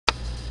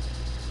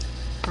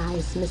Hi,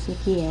 it's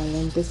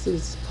MissNikkiAnn, and this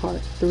is part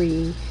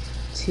 3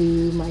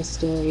 to my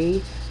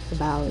story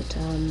about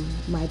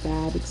my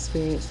bad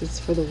experiences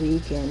for the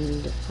week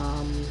and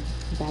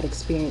bad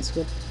experience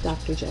with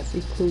Dr.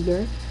 Jeffrey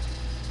Kluger.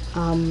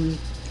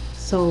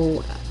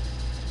 So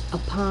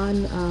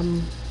upon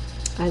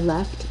I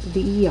left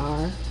the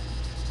ER,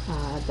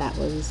 that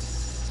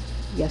was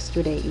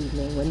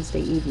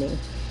Wednesday evening,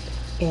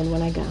 and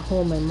when I got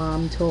home, my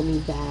mom told me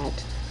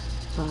that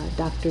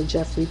Dr.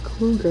 Jeffrey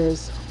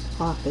Kluger's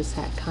office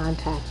had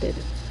contacted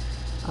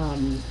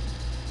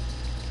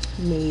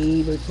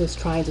me, was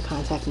trying to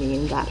contact me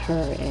and got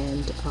her,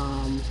 and it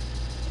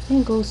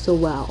didn't go so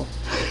well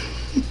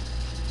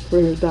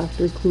for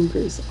Dr.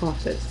 Kluger's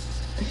office,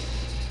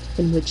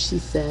 in which she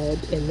said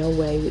in no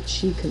way would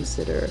she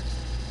consider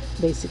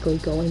basically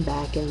going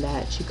back, and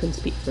that she couldn't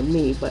speak for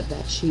me, but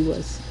that she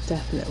was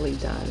definitely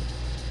done.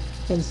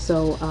 And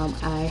so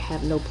I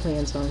have no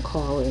plans on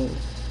calling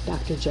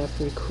Dr.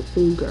 Jeffrey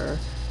Kluger,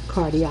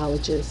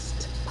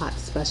 cardiologist, pot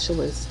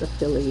specialist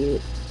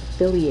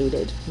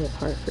affiliated with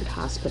Hartford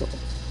Hospital,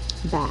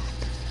 back.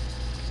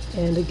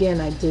 And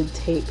again, I did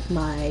take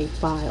my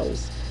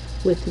files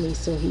with me,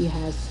 so he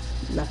has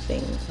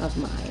nothing of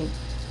mine,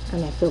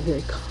 and I feel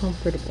very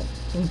comfortable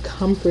and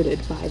comforted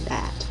by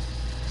that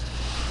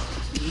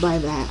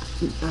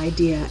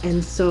idea.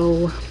 And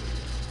so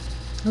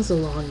it was a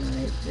long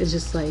night. It's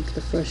just like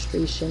the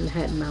frustration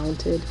had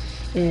mounted,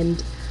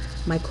 and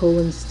my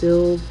colon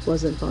still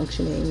wasn't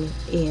functioning.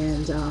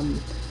 And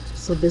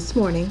so this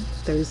morning,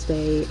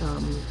 Thursday,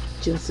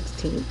 June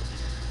 16th,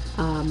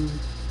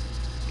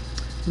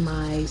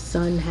 my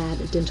son had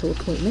a dental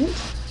appointment,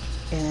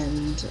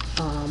 and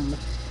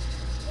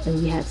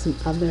we had some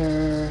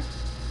other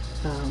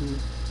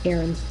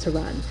errands to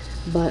run.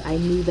 But I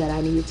knew that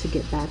I needed to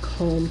get back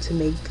home to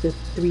make the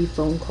 3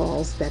 phone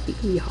calls that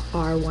the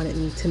ER wanted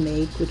me to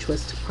make, which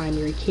was to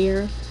primary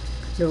care,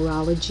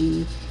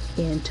 neurology,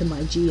 and to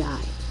my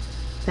GI.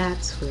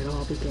 That's where it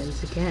all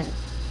begins again.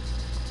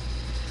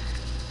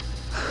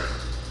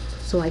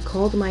 So I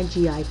called my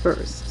GI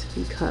first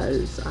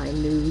because I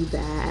knew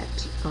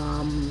that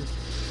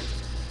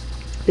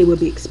they would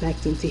be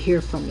expecting to hear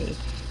from me.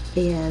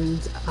 And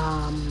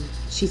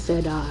she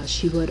said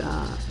she would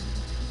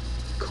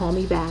call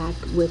me back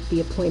with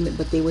the appointment,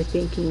 but they were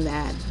thinking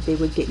that they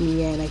would get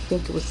me in. I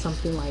think it was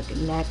something like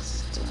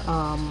next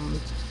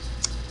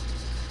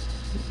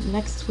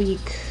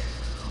week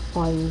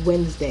on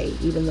Wednesday,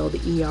 even though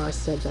the ER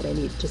said that I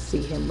needed to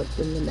see him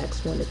within the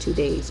next 1 to 2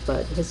 days,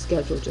 but his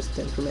schedule just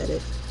didn't permit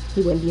it.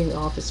 He wouldn't be in the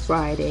office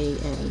Friday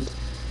and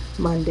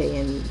Monday,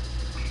 and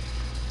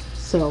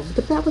so,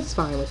 but that was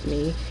fine with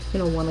me,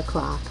 1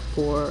 o'clock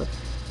for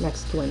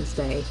next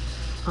Wednesday.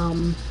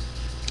 And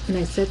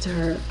I said to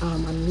her,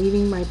 I'm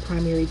leaving my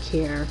primary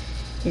care,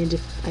 and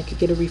if I could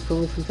get a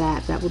referral for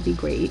that, that would be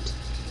great.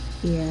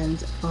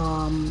 And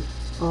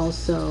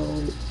also,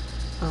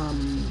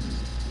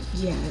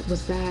 it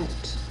was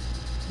that.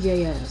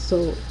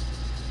 So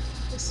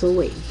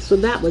wait. So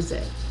that was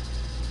it.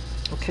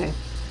 Okay.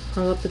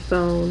 Hung up the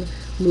phone,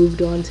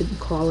 moved on to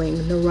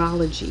calling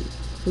neurology,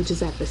 which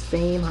is at the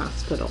same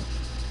hospital.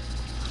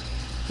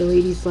 The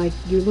lady's like,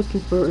 "You're looking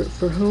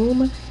for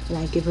whom?" And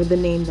I give her the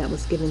name that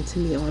was given to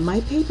me on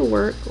my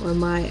paperwork, or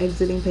my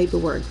exiting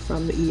paperwork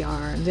from the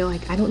ER. And they're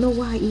like, "I don't know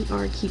why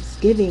ER keeps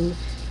giving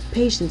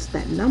patients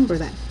that number,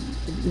 that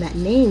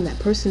name. That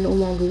person no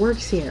longer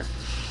works here."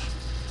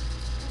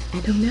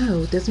 I don't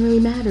know. It doesn't really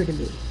matter to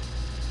me.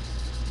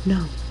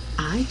 No,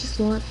 I just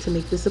want to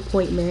make this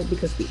appointment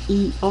because the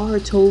ER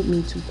told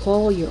me to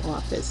call your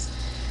office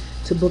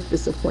to book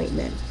this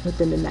appointment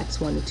within the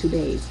next 1 to 2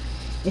 days.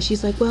 And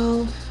she's like,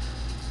 "Well,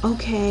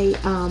 okay,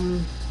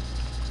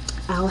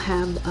 I'll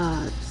have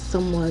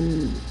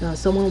someone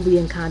will be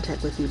in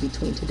contact with you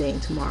between today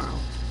and tomorrow."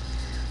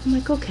 I'm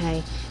like,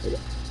 okay.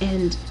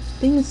 And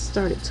things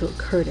started to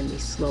occur to me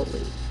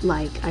slowly.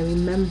 Like, I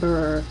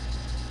remember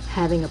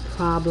having a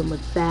problem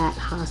with that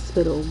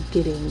hospital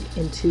getting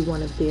into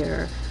one of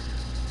their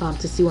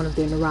to see one of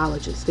their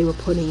neurologists. They were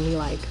putting me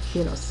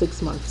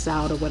 6 months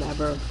out or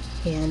whatever,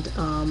 and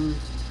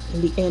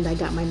in the end I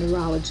got my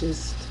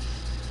neurologist,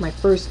 my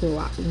first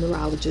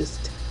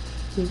neurologist.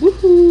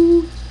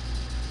 Woohoo!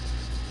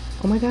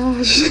 Oh my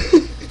gosh.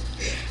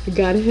 I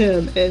got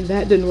him, and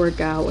that didn't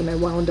work out, and I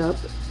wound up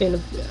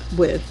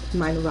with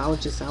my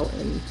neurologist out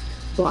in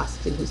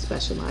Boston, who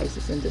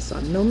specializes in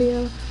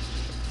dysautonomia.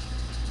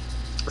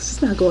 It's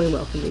just not going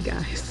well for me,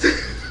 guys.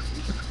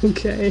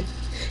 Okay.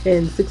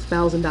 And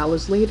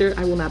 $6,000 later,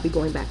 I will not be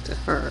going back to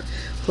her,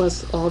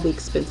 plus all the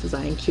expenses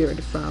I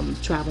incurred from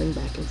traveling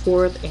back and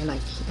forth. And I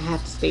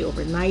have to stay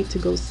overnight to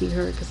go see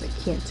her because I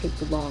can't take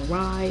the long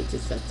ride.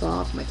 It sets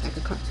off my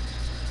tachycardia.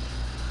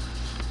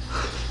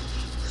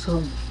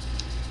 So,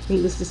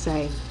 needless to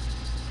say,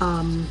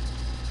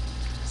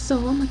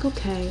 so I'm like,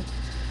 okay.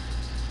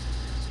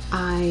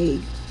 I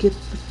get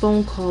the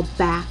phone call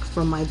back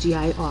from my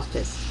GI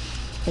office,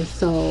 and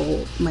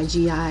so my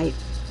GI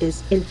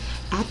is in.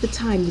 At the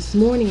time, this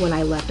morning when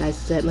I left, I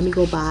said, let me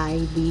go by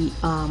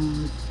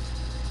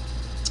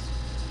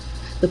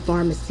the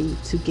pharmacy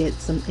to get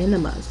some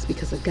enemas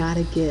because I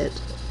gotta get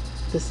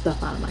the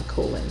stuff out of my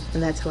colon,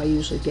 and that's how I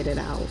usually get it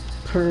out.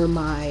 Per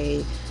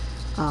my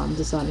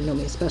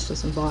dysautonomia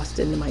specialist in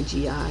Boston and my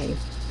GI,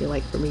 they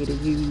like for me to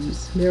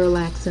use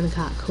Miralax and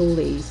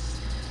Colase,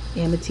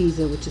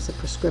 Amitiza, which is a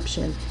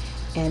prescription,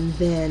 and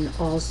then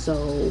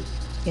also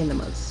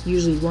enemas,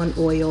 usually 1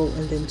 oil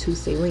and then 2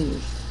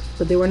 salines.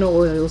 But there were no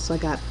oils, so I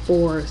got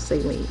 4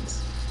 salines.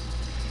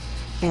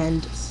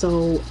 And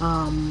so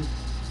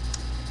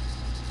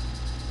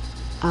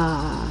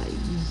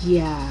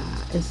yeah,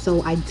 and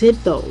so I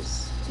did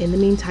those. In the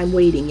meantime,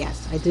 waiting,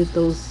 yes, I did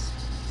those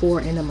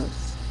 4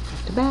 enemas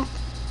back to back.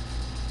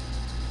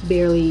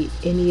 Barely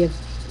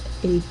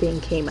anything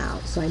came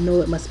out, so I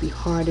know it must be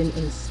hardened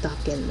and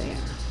stuck in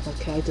there.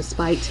 Okay,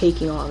 despite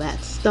taking all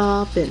that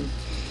stuff, and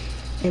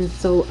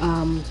so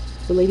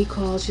the lady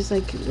called. She's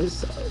like,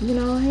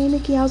 hey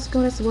Nikki, how's it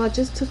going? I said, well, I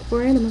just took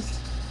 4 enemas.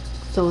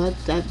 So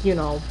that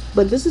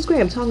but this is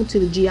great. I'm talking to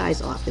the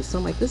GI's office, so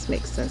I'm like, this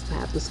makes sense to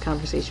have this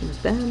conversation with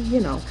them.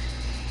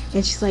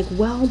 And she's like,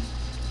 well,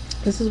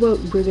 this is what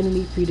we're going to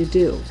need for you to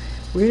do.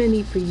 We're going to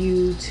need for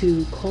you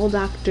to call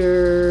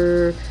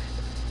Dr.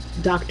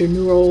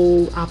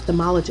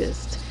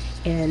 Neuro-ophthalmologist,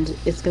 and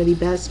it's going to be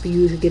best for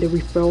you to get a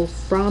referral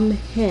from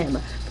him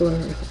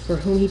for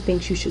whom he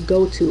thinks you should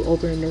go to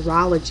over in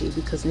neurology,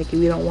 because Nikki,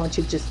 we don't want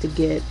you just to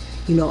get,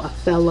 a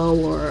fellow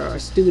or a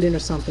student or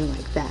something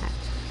like that.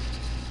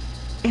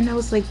 And I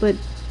was like, but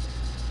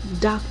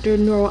Dr.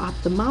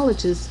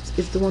 Neuro-ophthalmologist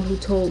is the one who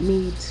told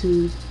me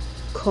to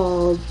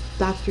call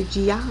Dr.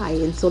 GI,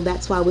 and so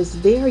that's why I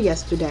was there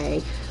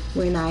yesterday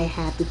when I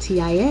had the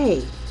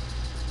TIA.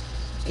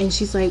 And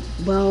she's like,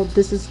 well,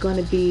 this is going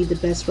to be the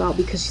best route,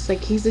 because she's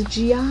like, he's a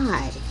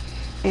GI,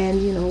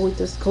 and with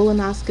this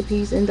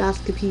colonoscopies,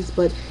 endoscopies,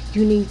 but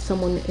you need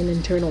someone in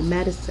internal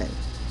medicine.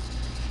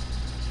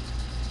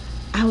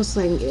 I was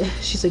like,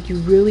 she's like, you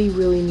really,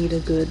 really need a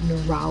good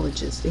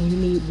neurologist, and you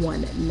need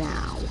one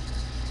now,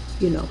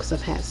 because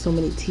I've had so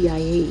many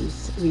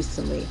TIAs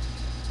recently.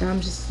 And I'm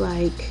just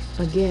like,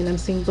 again, I'm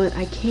saying, but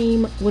I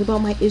came, what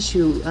about my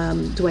issue?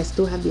 Do I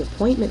still have the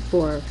appointment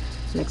for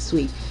next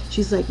week?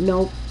 She's like,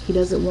 nope, he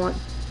doesn't want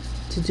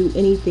to do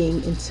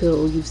anything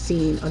until you've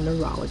seen a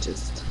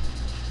neurologist.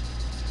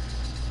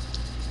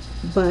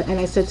 And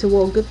I said to her,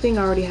 well, good thing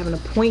I already have an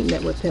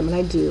appointment with him, and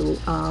I do,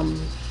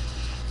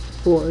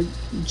 for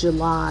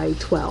July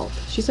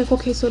 12th. She's like,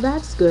 okay, so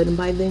that's good, and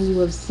by then you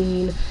have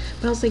seen.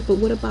 But I was like, but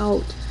what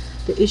about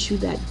the issue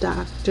that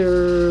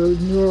Dr.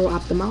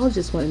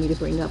 Neuro-ophthalmologist wanted me to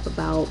bring up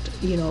about,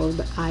 the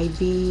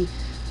IV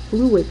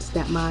fluids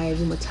that my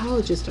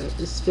rheumatologist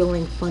is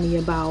feeling funny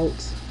about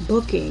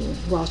booking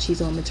while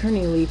she's on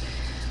maternity leave.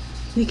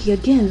 Nikki,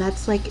 again,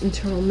 that's like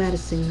internal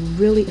medicine.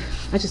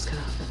 I just got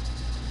off it.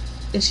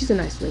 And she's a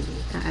nice lady.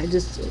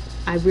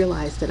 I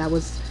realized that I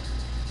was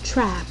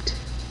trapped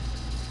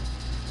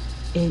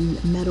in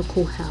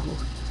medical hell,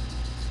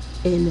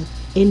 in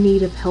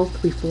need of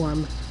health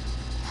reform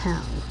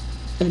hell,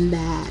 and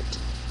that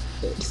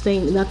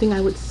saying nothing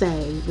I would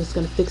say was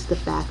going to fix the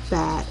fact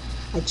that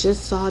I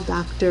just saw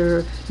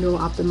Dr.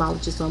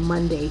 Neuro-ophthalmologist on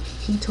Monday.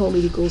 He told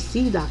me to go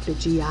see Dr.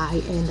 GI,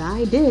 and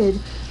I did.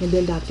 And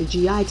then Dr.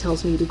 GI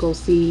tells me to go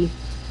see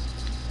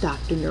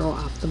Dr.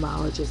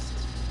 Neuro-ophthalmologist.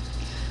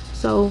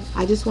 So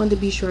I just wanted to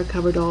be sure I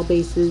covered all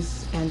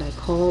bases, and I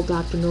called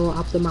Dr.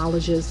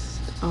 Neuro-ophthalmologist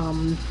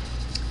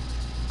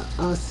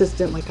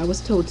assistant like I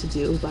was told to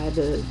do by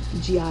the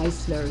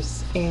GI's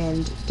nurse,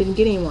 and didn't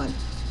get anyone.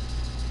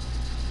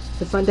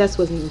 The front desk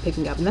wasn't even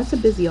picking up, and that's a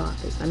busy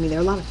office. I mean, there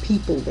are a lot of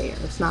people there.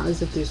 It's not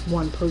as if there's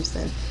one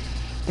person.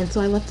 And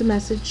so I left a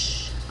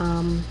message.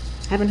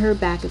 Haven't heard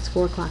back. It's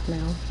 4 o'clock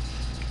now.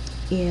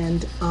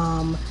 And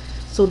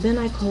so then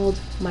I called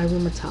my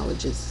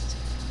rheumatologist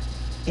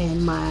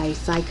and my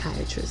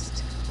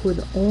psychiatrist, who are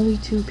the only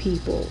 2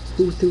 people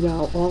who,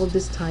 throughout all of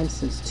this time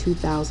since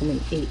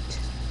 2008,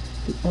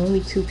 the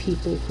only 2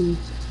 people who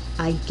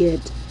I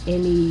get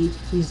any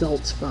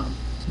results from.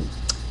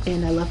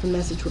 And I left a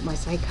message with my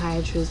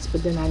psychiatrist,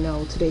 but then I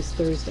know today's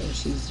Thursday and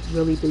she's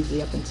really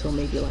busy up until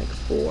maybe like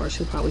 4.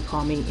 She'll probably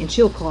call me, and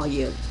she'll call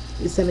you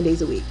 7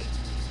 days a week.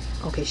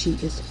 Okay, she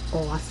is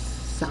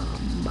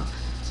awesome.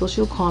 So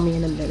she'll call me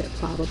in a minute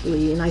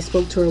probably. And I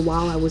spoke to her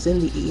while I was in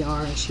the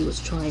ER, and she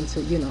was trying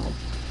to,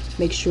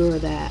 make sure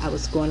that I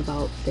was going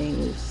about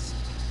things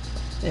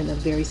in a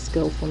very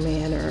skillful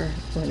manner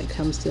when it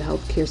comes to the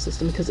healthcare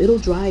system, because it'll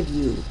drive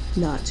you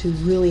nuts. You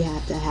really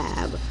have to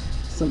have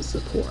some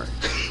support.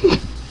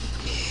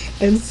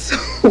 And so,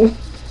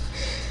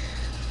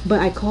 but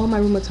I called my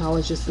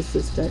rheumatologist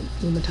assistant.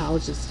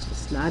 Rheumatologist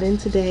was not in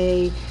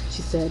today.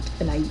 She said,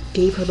 and I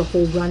gave her the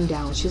whole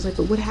rundown. She's like,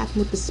 but what happened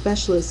with the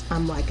specialist?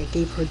 I'm like, I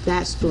gave her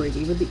that story,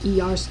 gave her the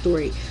ER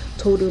story,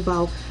 told her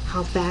about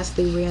how fast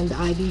they ran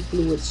the IV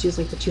fluids. She was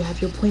like, but you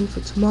have your appointment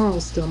for tomorrow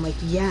still. I'm like,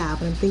 yeah,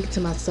 but I'm thinking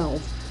to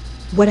myself,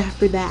 what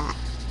after that?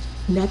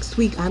 Next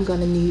week, I'm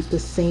going to need the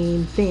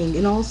same thing.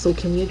 And also,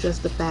 can we address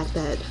the fact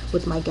that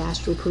with my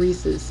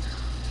gastroparesis,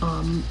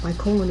 my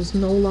colon is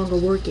no longer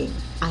working.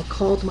 I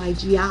called my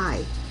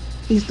GI.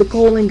 He's the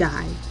colon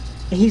guy.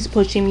 and he's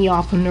pushing me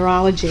off from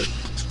neurology.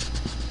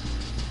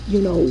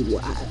 You know,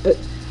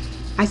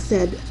 I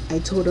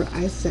told her,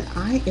 I said,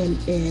 I am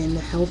in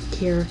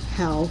healthcare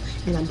hell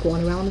and I'm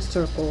going around in a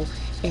circle.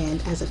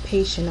 And as a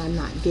patient, I'm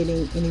not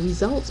getting any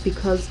results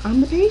because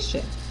I'm the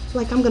patient.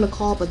 Like, I'm going to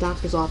call up a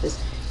doctor's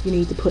office. You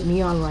need to put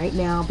me on right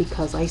now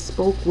because I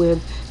spoke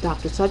with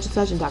Dr. Such and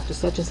Such and Dr.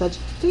 Such and Such.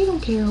 They don't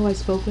care who I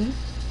spoke with.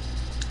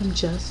 I'm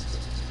just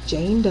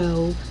Jane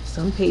Doe,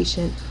 some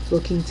patient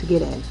looking to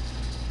get in.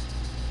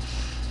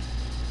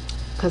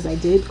 Because I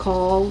did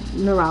call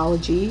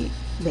neurology.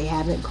 They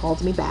haven't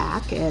called me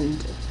back.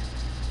 And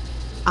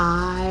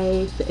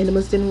the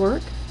enemas didn't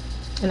work.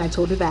 And I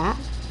told her that.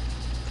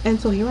 And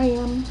so here I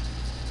am,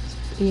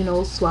 you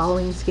know,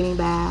 swallowing's getting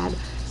bad,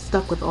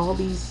 stuck with all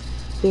these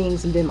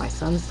things. And then my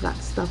son's got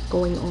stuff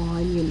going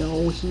on, you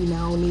know. He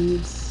now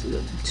needs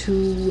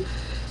 2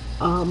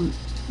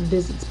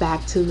 visits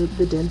back to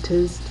the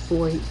dentist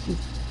for he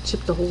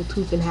chipped the whole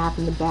tooth in half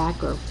in the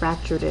back or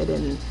fractured it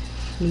and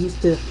needs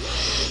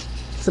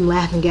some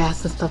laughing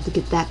gas and stuff to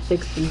get that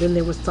fixed. And then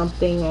there was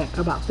something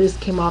about this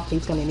came off.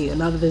 He's going to need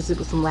another visit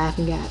with some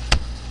laughing gas.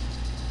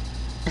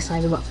 I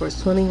signed him up for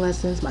swimming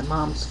lessons. My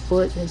mom's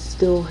foot is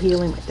still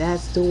healing. My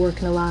dad's still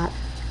working a lot.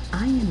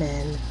 I am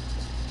in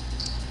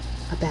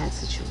a bad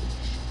situation.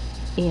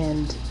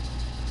 And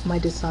my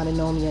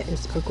dysautonomia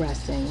is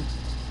progressing.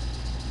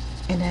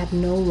 And I have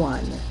no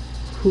one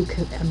who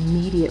can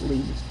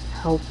immediately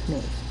help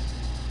me.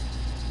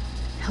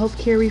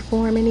 Healthcare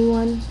reform,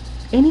 anyone?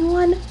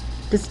 Anyone?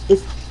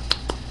 Is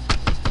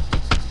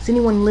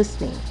anyone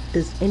listening?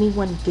 Does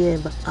anyone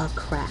give a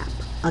crap,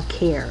 a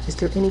care? Is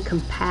there any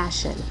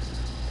compassion?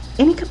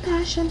 Any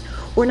compassion?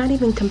 Or not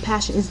even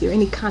compassion, is there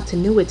any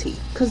continuity?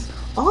 Because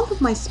all of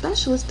my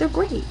specialists, they're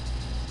great.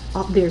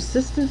 All their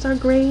assistants are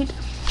great.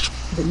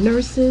 The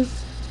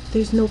nurses,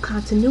 there's no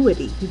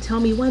continuity. You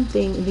tell me one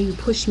thing and then you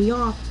push me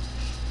off.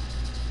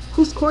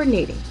 Who's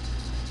coordinating?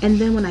 And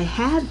then when I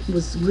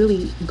was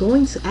really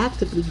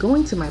actively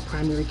going to my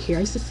primary care,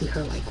 I used to see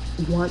her like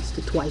once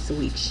to twice a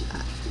week.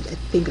 I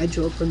think I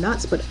drove her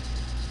nuts, but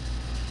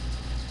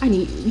I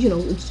need, you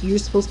know, you're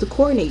supposed to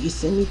coordinate. You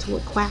send me to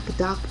a quack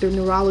doctor,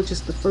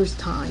 neurologist the first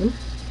time.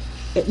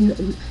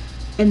 And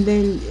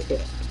then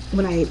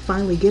when I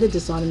finally get a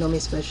dysautonomia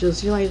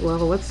specialist, you're like,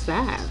 well, what's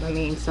that? I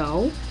mean,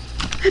 so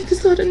I have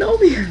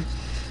dysautonomia.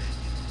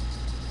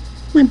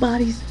 My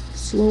body's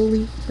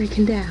slowly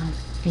breaking down.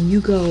 And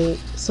you go,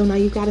 so now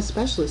you've got a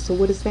specialist. So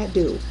what does that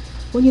do?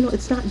 Well, you know,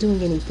 it's not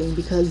doing anything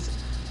because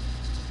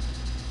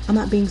I'm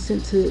not being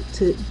sent to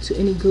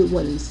any good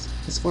ones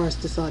as far as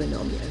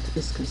dysautonomia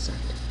is concerned.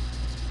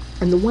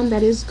 And the one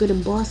that is good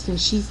in Boston,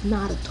 she's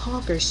not a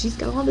talker. She's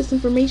got all this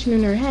information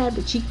in her head,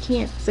 but she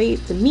can't say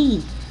it to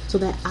me so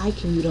that I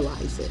can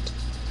utilize it.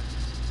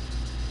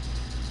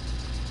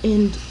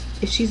 And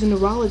if she's a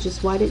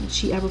neurologist, why didn't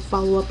she ever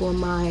follow up on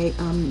my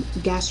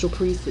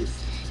gastroparesis?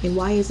 And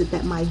why is it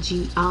that my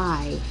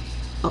GI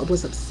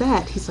was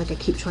upset? He's like, I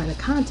keep trying to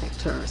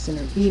contact her. I sent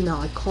her an email.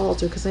 I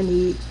called her because I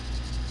need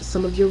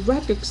some of your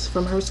records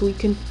from her so we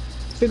can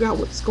figure out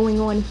what's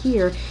going on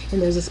here.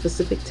 And there's a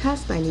specific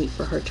test I need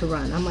for her to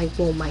run. I'm like,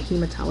 well, my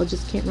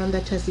hematologist can't run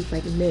that test. He's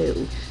like, no,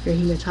 your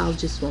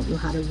hematologist won't know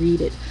how to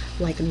read it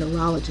like a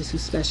neurologist who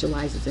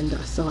specializes in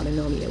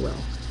dysautonomia will.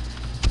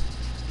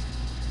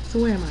 So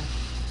where am I?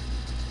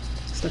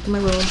 Stuck in my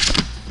room.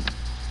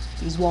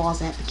 These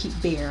walls I have to keep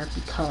bare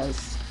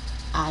because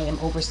I am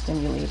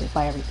overstimulated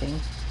by everything.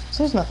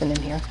 So there's nothing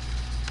in here.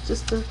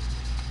 Just the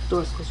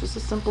doors closed. Just a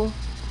simple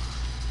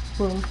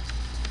room.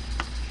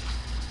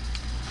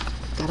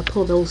 Gotta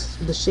pull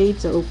the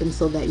shades are open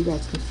so that you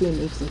guys can see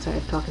me because I'm tired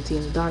of talking to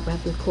you in the dark. But I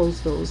have to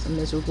close those. I'm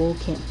miserable.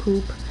 Can't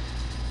poop.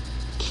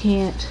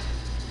 Can't.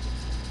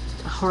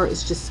 My heart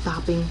is just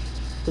stopping.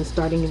 Then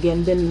starting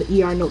again. Then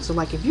the ER notes are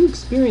like, if you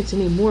experience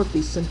any more of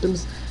these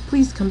symptoms,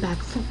 please come back.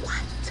 For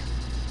what?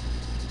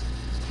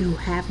 You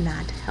have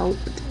not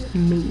helped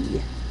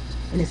me,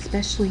 and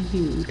especially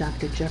you,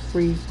 Dr.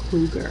 Jeffrey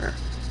Kluger,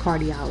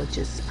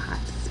 cardiologist,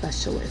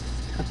 specialist,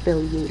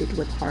 affiliated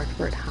with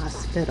Hartford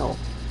Hospital,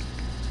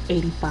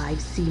 85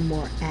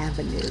 Seymour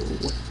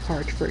Avenue,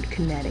 Hartford,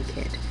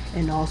 Connecticut,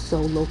 and also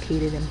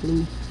located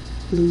in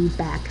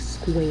Blueback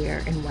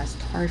Square in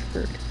West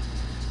Hartford.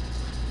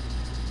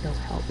 No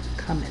help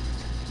cometh.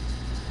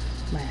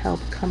 My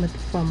help cometh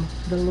from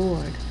the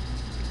Lord.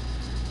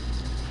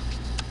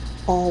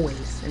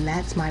 Always, and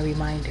that's my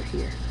reminder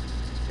here.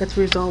 That's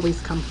where it's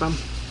always come from.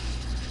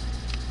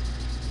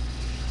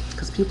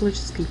 Because people are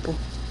just people.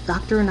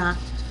 Doctor or not,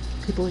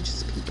 people are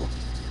just people.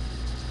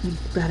 You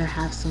better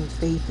have some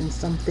faith in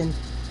something.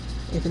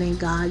 If it ain't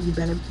God, you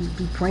better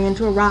be praying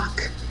to a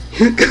rock.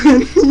 You're gonna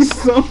need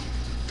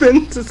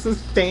something to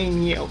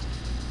sustain you.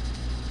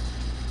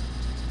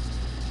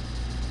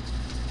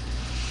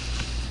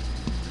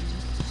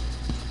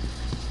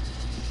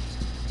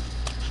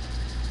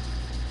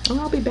 And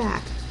I'll be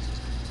back.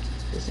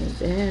 This ain't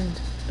the end.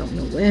 Don't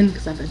know when,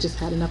 because I've just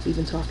had enough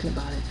even talking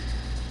about it.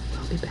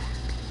 I'll be back.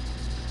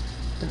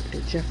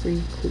 Dr.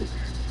 Jeffrey Kluger.